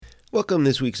Welcome to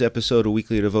this week's episode of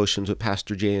Weekly Devotions with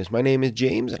Pastor James. My name is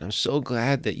James, and I'm so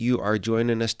glad that you are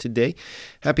joining us today.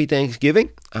 Happy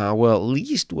Thanksgiving. At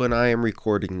least when I am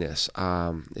recording this.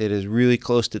 It is really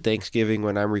close to Thanksgiving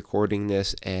when I'm recording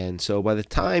this, and so by the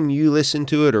time you listen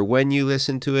to it, or when you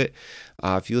listen to it,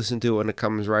 if you listen to it when it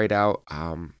comes right out,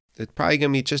 it's probably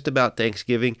going to be just about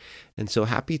Thanksgiving, and so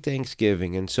happy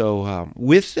Thanksgiving. And so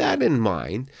with that in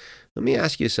mind, let me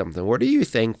ask you something. What are you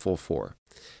thankful for?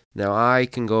 Now, I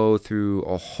can go through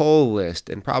a whole list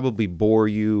and probably bore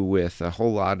you with a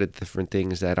whole lot of different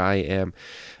things that I am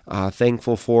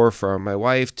thankful for, from my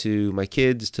wife to my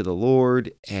kids to the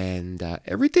Lord and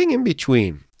everything in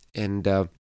between. And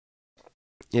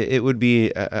it would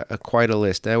be quite a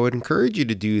list. I would encourage you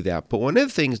to do that. But one of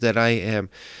the things that I am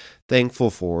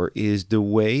thankful for is the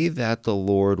way that the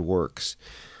Lord works.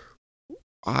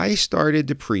 I started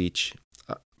to preach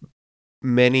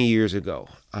many years ago.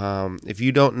 If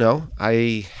you don't know,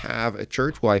 I have a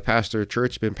church. I pastor a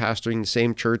church. Been pastoring the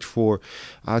same church for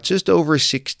just over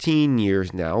 16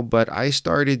 years now. But I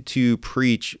started to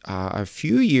preach a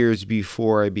few years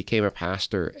before I became a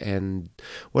pastor. And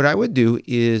what I would do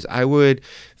is I would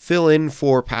fill in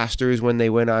for pastors when they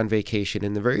went on vacation.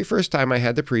 And the very first time I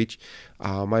had to preach,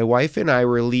 my wife and I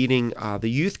were leading the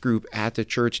youth group at the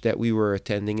church that we were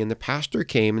attending. And the pastor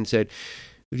came and said,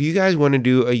 "Do you guys want to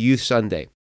do a youth Sunday?"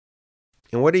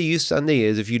 And what a youth Sunday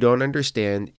is, if you don't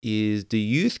understand, is the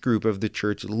youth group of the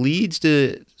church leads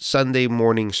the Sunday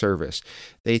morning service.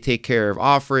 They take care of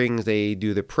offerings, they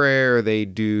do the prayer, they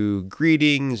do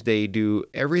greetings, they do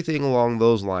everything along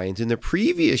those lines. In the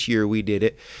previous year we did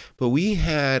it, but we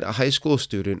had a high school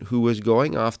student who was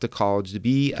going off to college to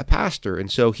be a pastor,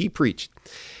 and so he preached.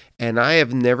 And I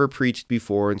have never preached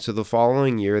before. And so the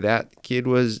following year, that kid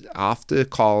was off to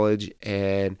college.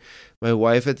 And my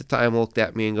wife at the time looked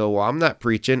at me and go, "Well, I'm not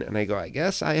preaching." And I go, "I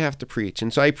guess I have to preach."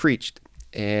 And so I preached.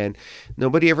 And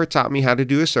nobody ever taught me how to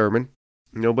do a sermon.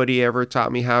 Nobody ever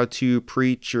taught me how to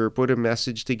preach or put a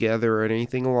message together or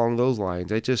anything along those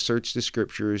lines. I just searched the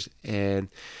scriptures and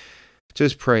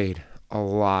just prayed a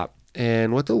lot.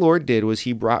 And what the Lord did was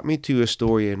he brought me to a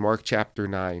story in Mark chapter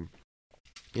 9.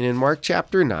 And in Mark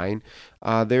chapter 9,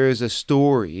 there is a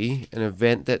story, an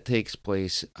event that takes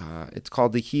place. It's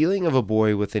called the healing of a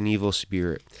boy with an evil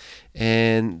spirit.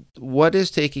 And what is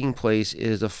taking place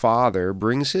is a father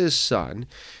brings his son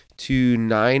to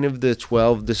 9 of the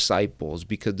 12 disciples,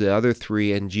 because the other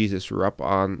 3 and Jesus were up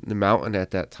on the mountain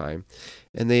at that time.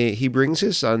 And he brings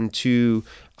his son to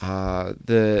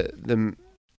the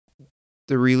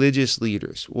religious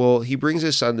leaders. Well, he brings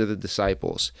his son to the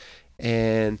disciples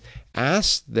and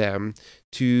asks them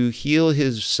to heal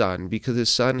his son, because his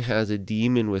son has a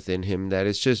demon within him that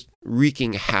is just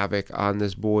wreaking havoc on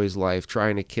this boy's life,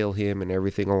 trying to kill him and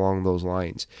everything along those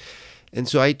lines. And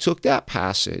so I took that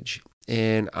passage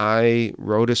and I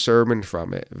wrote a sermon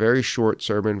from it. A very short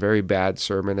sermon, very bad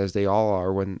sermon, as they all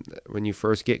are when you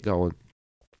first get going.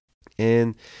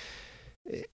 And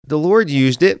the Lord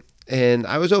used it. And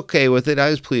I was okay with it.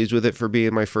 I was pleased with it for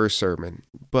being my first sermon.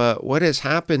 But what has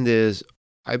happened is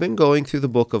I've been going through the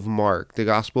book of Mark, the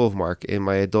Gospel of Mark, in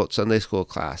my adult Sunday school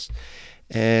class.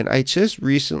 And I just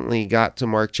recently got to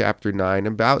Mark chapter 9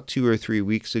 about 2 or 3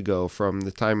 weeks ago from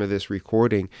the time of this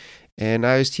recording. And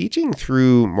I was teaching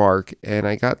through Mark, and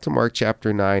I got to Mark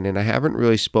chapter 9, and I haven't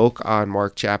really spoke on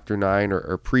Mark chapter 9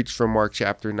 or preached from Mark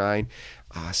chapter 9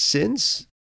 since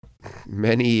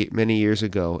many years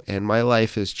ago. And my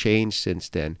life has changed since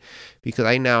then, because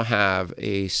I now have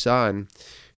a son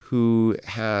who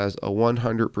has a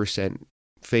 100%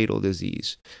 fatal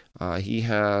disease. He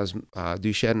has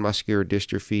Duchenne muscular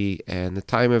dystrophy, and the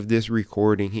time of this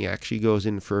recording, he actually goes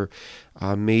in for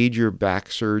major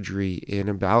back surgery in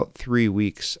about 3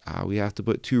 weeks. We have to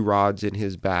put 2 rods in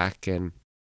his back, and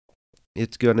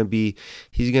he's going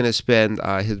to spend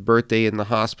his birthday in the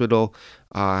hospital.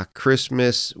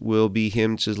 Christmas will be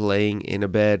him just laying in a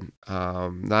bed,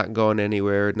 not going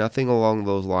anywhere, nothing along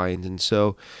those lines. And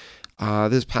so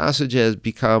this passage has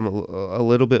become a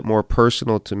little bit more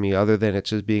personal to me, other than it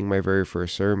just being my very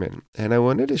first sermon. And I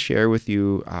wanted to share with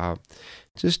you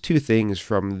just 2 things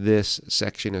from this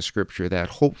section of scripture that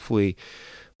hopefully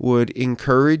would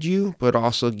encourage you, but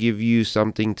also give you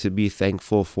something to be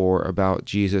thankful for about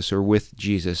Jesus, or with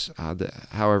Jesus,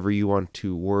 however you want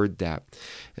to word that.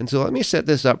 And so let me set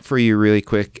this up for you really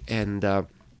quick. And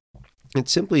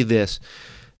it's simply this.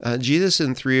 Jesus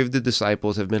and 3 of the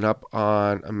disciples have been up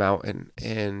on a mountain,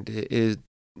 and it is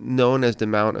known as the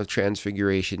Mount of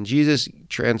Transfiguration. Jesus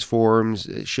transforms,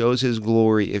 shows his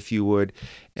glory, if you would.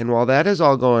 And while that is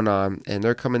all going on, and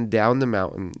they're coming down the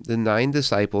mountain, the 9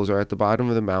 disciples are at the bottom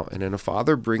of the mountain, and a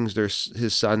father brings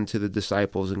his son to the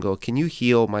disciples and go, "Can you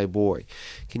heal my boy?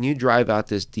 Can you drive out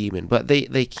this demon?" But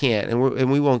they can't,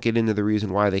 and we won't get into the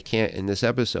reason why they can't in this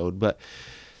episode, but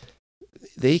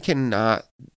they cannot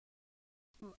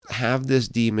have this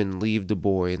demon leave the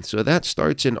boy. And so that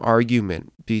starts an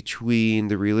argument between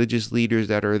the religious leaders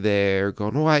that are there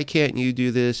going, "Why can't you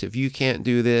do this? If you can't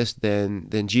do this, then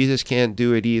Jesus can't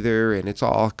do it either." And it's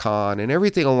all a con and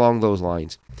everything along those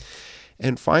lines.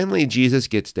 And finally, Jesus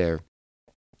gets there.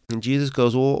 And Jesus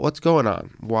goes, "Well, what's going on?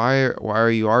 Why are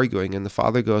you arguing?" And the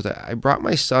father goes, "I brought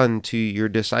my son to your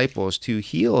disciples to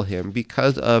heal him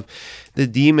because of the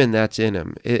demon that's in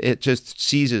him. It just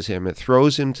seizes him. It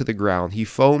throws him to the ground. He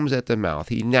foams at the mouth.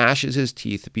 He gnashes his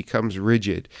teeth, becomes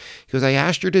rigid." He goes, "I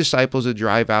asked your disciples to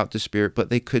drive out the spirit, but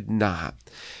they could not."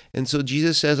 And so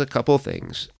Jesus says a couple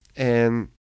things and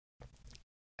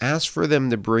asks for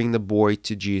them to bring the boy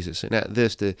to Jesus. And at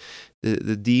this, the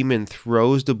demon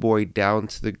throws the boy down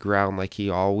to the ground like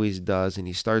he always does, and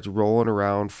he starts rolling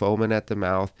around, foaming at the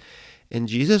mouth. And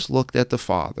Jesus looked at the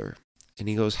father, and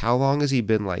he goes, "How long has he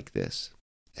been like this?"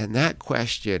 And that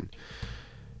question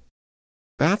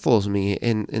baffles me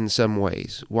in some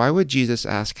ways. Why would Jesus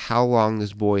ask how long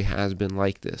this boy has been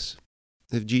like this?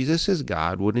 If Jesus is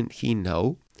God, wouldn't he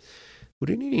know?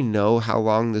 Wouldn't he know how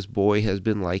long this boy has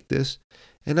been like this?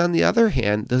 And on the other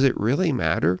hand, does it really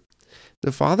matter?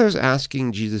 The father's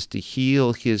asking Jesus to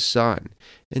heal his son.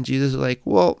 And Jesus is like,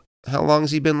 "Well, how long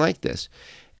has he been like this?"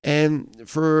 And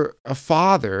for a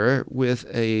father with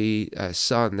a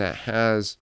son that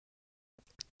has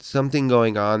something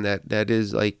going on that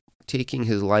is like taking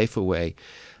his life away,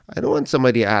 I don't want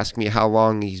somebody to ask me how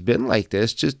long he's been like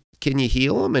this. Just, can you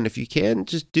heal him? And if you can,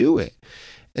 just do it.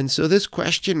 And so this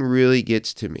question really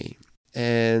gets to me.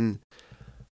 And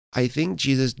I think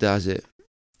Jesus does it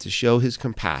to show his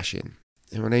compassion.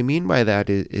 And what I mean by that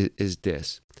is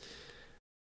this.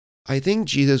 I think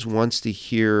Jesus wants to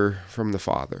hear from the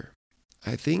Father.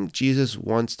 I think Jesus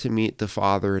wants to meet the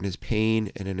Father in his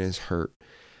pain and in his hurt.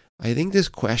 I think this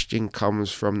question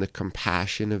comes from the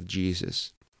compassion of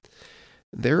Jesus.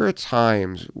 There are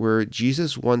times where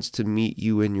Jesus wants to meet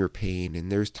you in your pain,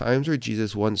 and there's times where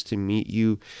Jesus wants to meet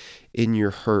you in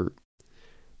your hurt.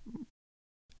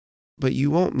 But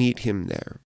you won't meet him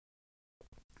there.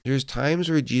 There's times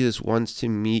where Jesus wants to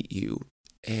meet you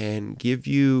and give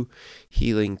you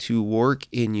healing, to work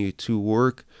in you, to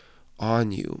work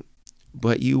on you,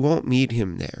 but you won't meet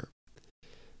him there.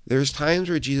 There's times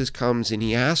where Jesus comes and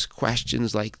he asks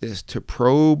questions like this to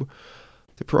probe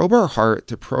our heart,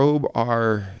 to probe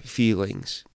our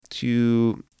feelings,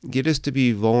 to get us to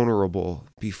be vulnerable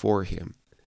before him.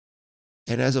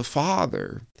 And as a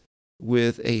father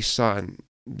with a son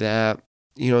that,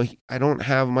 I don't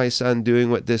have my son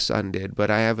doing what this son did, but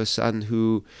I have a son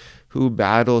who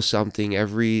battles something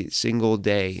every single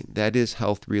day that is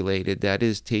health related, that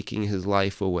is taking his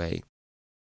life away.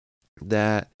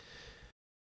 That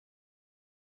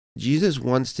Jesus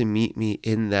wants to meet me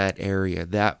in that area,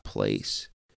 that place.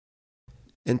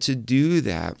 And to do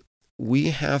that,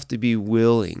 we have to be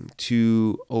willing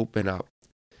to open up.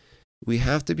 We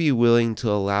have to be willing to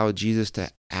allow Jesus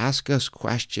to ask us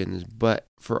questions, but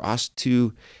for us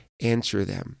to answer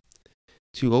them,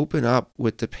 to open up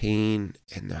with the pain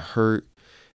and the hurt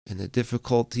and the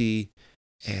difficulty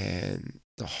and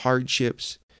the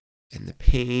hardships and the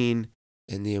pain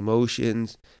and the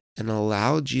emotions, and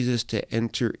allow Jesus to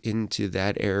enter into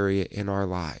that area in our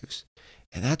lives.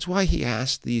 And that's why he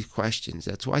asked these questions.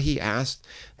 That's why he asked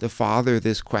the Father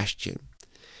this question.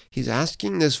 He's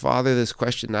asking this father this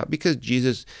question not because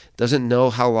Jesus doesn't know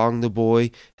how long the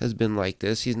boy has been like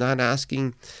this. He's not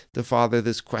asking the father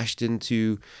this question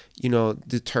to,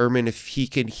 determine if he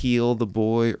can heal the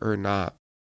boy or not.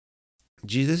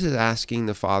 Jesus is asking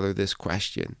the father this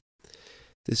question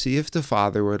to see if the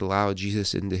father would allow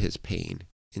Jesus into his pain,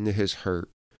 into his hurt,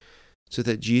 so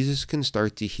that Jesus can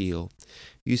start to heal.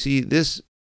 You see, this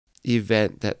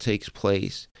event that takes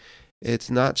place,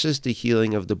 it's not just the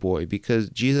healing of the boy, because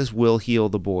Jesus will heal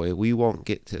the boy. We won't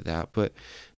get to that, but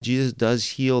Jesus does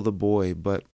heal the boy,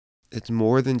 but it's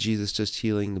more than Jesus just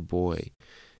healing the boy.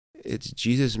 It's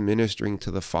Jesus ministering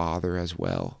to the Father as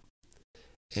well.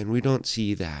 And we don't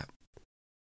see that.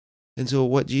 And so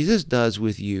what Jesus does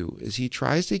with you is he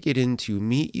tries to get into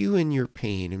meet you in your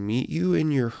pain and meet you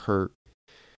in your hurt.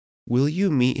 Will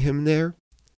you meet him there?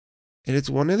 And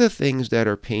it's one of the things that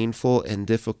are painful and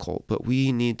difficult, but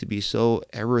we need to be so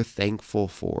ever thankful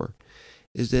for,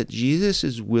 is that Jesus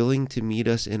is willing to meet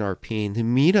us in our pain, to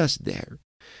meet us there,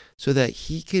 so that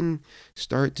he can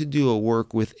start to do a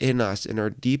work within us in our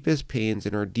deepest pains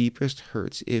and our deepest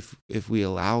hurts if we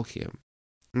allow him.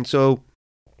 And so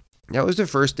that was the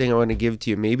first thing I want to give to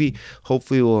you. Maybe,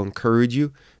 hopefully, it will encourage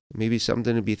you. Maybe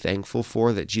something to be thankful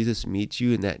for, that Jesus meets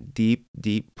you in that deep,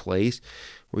 deep place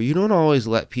where you don't always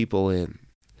let people in.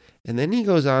 And then he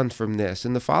goes on from this.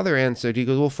 And the father answered, he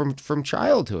goes, well, from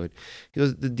childhood. He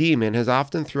goes, the demon has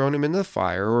often thrown him into the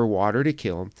fire or water to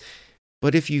kill him.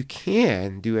 But if you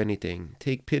can do anything,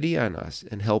 take pity on us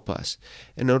and help us.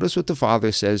 And notice what the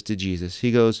father says to Jesus.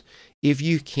 He goes, if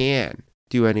you can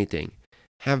do anything,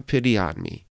 have pity on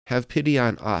me. Have pity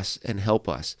on us and help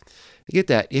us. Get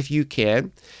that? If you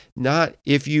can, not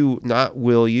if you, not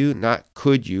will you, not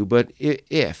could you, but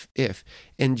if.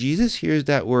 And Jesus hears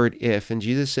that word if, and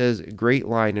Jesus says a great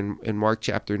line in Mark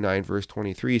chapter 9, verse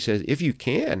 23, he says, if you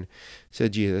can,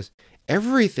 said Jesus,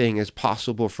 everything is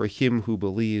possible for him who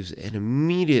believes. And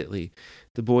immediately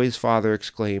the boy's father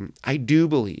exclaimed, I do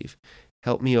believe.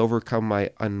 Help me overcome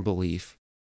my unbelief.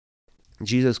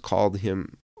 Jesus called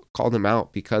him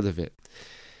out because of it.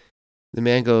 The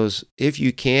man goes, if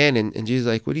you can, and Jesus is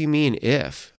like, what do you mean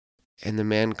if? And the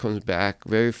man comes back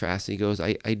very fast. He goes,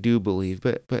 I do believe,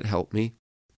 but help me.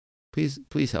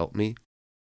 Please help me.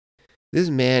 This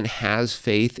man has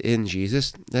faith in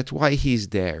Jesus. That's why he's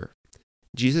there.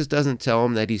 Jesus doesn't tell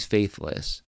him that he's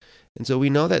faithless. And so we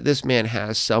know that this man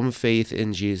has some faith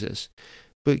in Jesus.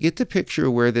 But get the picture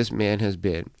of where this man has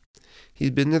been. He's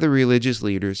been to the religious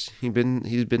leaders. He's been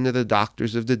to the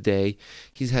doctors of the day.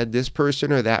 He's had this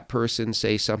person or that person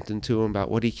say something to him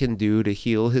about what he can do to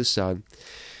heal his son.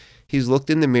 He's looked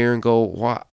in the mirror and go,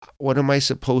 what am I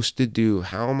supposed to do?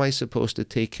 How am I supposed to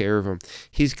take care of him?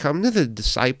 He's come to the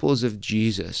disciples of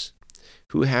Jesus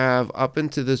who have up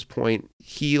until this point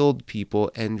healed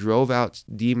people and drove out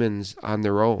demons on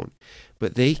their own,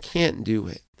 but they can't do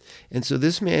it. And so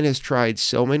this man has tried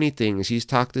so many things. He's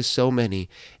talked to so many,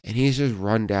 and he's just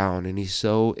run down, and he's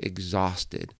so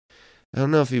exhausted. I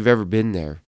don't know if you've ever been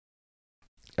there.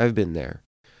 I've been there.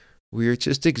 We're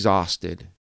just exhausted,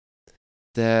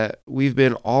 that we've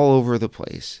been all over the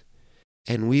place,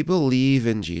 and we believe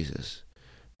in Jesus,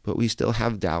 but we still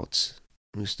have doubts.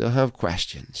 We still have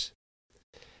questions.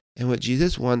 And what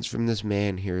Jesus wants from this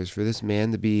man here is for this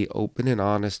man to be open and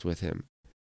honest with him.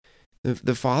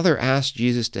 The father asked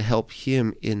Jesus to help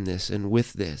him in this and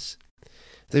with this.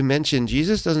 They mentioned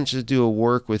Jesus doesn't just do a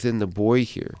work within the boy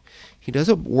here. He does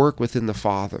a work within the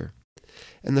father.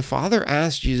 And the father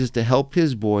asked Jesus to help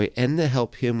his boy and to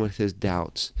help him with his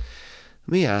doubts.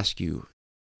 Let me ask you,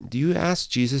 do you ask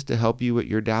Jesus to help you with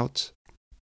your doubts?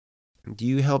 Do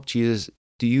you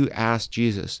ask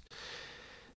Jesus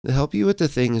to help you with the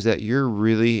things that you're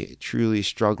really, truly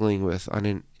struggling with on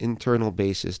an internal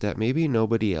basis that maybe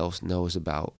nobody else knows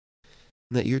about,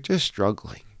 and that you're just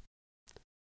struggling?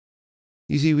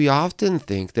 You see, we often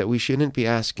think that we shouldn't be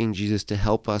asking Jesus to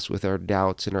help us with our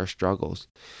doubts and our struggles,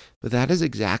 but that is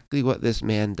exactly what this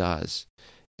man does.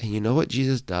 And you know what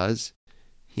Jesus does?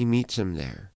 He meets him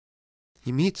there.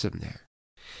 He meets him there.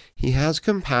 He has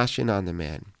compassion on the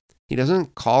man. He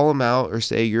doesn't call him out or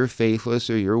say you're faithless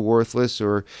or you're worthless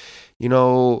or,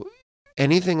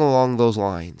 anything along those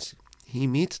lines. He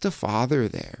meets the father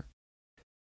there.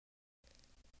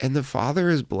 And the father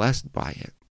is blessed by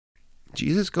it.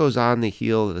 Jesus goes on to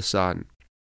heal the son.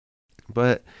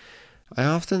 But I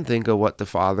often think of what the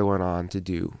father went on to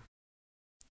do.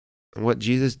 And what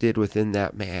Jesus did within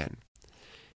that man.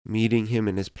 Meeting him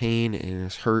in his pain and in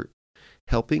his hurt.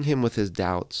 Helping him with his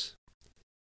doubts.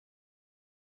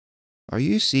 Are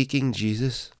you seeking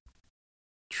Jesus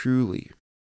truly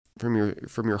from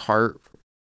your heart,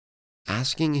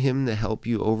 asking him to help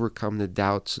you overcome the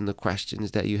doubts and the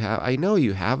questions that you have? I know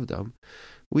you have them.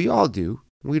 We all do.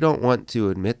 We don't want to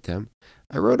admit them.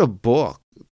 I wrote a book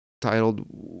titled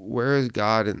Where is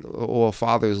God in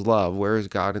Father's Love? Where is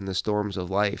God in the Storms of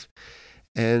Life?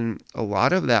 And a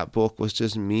lot of that book was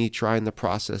just me trying to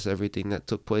process everything that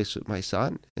took place with my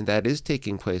son, and that is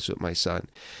taking place with my son,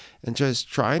 and just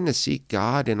trying to seek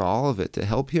God in all of it to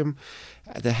help him,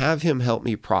 to have him help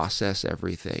me process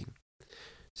everything.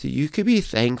 So you could be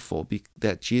thankful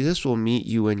that Jesus will meet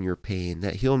you in your pain,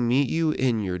 that he'll meet you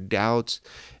in your doubts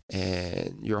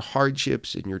and your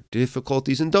hardships and your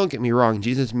difficulties. And don't get me wrong,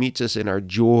 Jesus meets us in our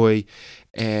joy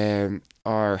and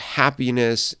our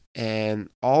happiness and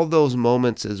all those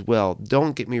moments as well.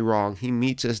 Don't get me wrong, he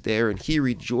meets us there and he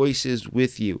rejoices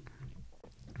with you.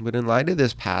 But in light of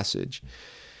this passage,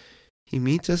 he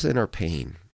meets us in our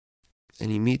pain,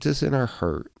 and he meets us in our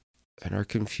hurt and our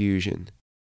confusion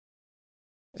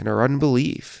and our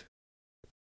unbelief.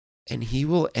 and he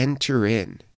will enter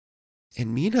in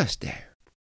and meet us there.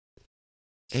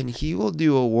 And he will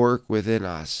do a work within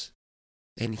us,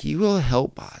 and he will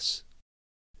help us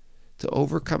to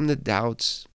overcome the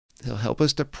doubts. He'll help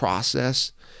us to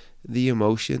process the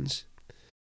emotions.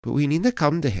 But we need to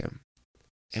come to him,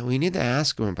 and we need to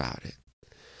ask him about it.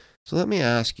 So let me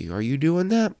ask you, are you doing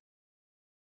that?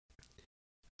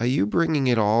 Are you bringing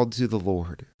it all to the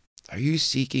Lord? Are you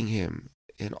seeking him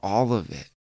in all of it?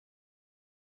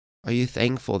 Are you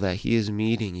thankful that he is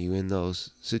meeting you in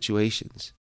those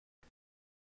situations?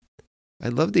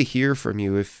 I'd love to hear from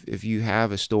you if you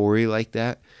have a story like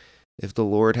that, if the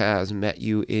Lord has met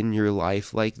you in your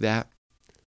life like that.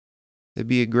 It'd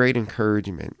be a great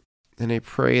encouragement. And I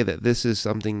pray that this is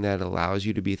something that allows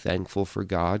you to be thankful for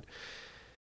God,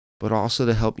 but also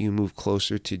to help you move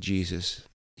closer to Jesus.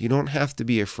 You don't have to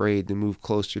be afraid to move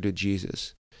closer to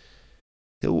Jesus.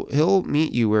 He'll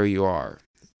meet you where you are.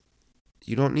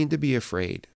 You don't need to be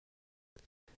afraid.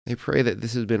 I pray that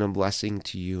this has been a blessing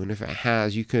to you. And if it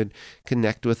has, you could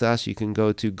connect with us. You can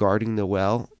go to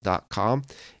guardingthewell.com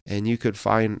and you could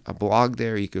find a blog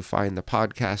there. You could find the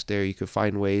podcast there. You could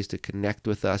find ways to connect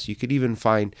with us. You could even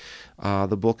find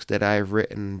the books that I've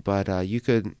written. But you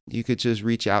could just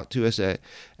reach out to us at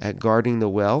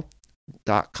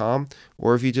guardingthewell.com.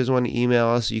 Or if you just want to email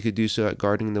us, you could do so at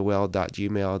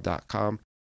guardingthewell.gmail.com.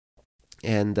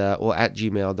 And at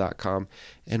gmail.com,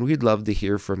 and we'd love to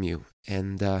hear from you.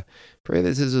 And pray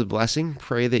this is a blessing.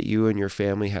 Pray that you and your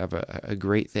family have a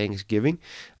great Thanksgiving.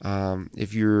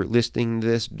 If you're listening to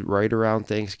this right around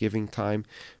Thanksgiving time,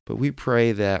 but we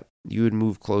pray that you would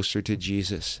move closer to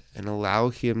Jesus and allow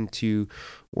him to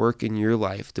work in your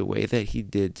life the way that he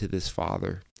did to this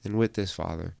father and with this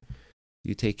father.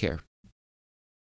 You take care.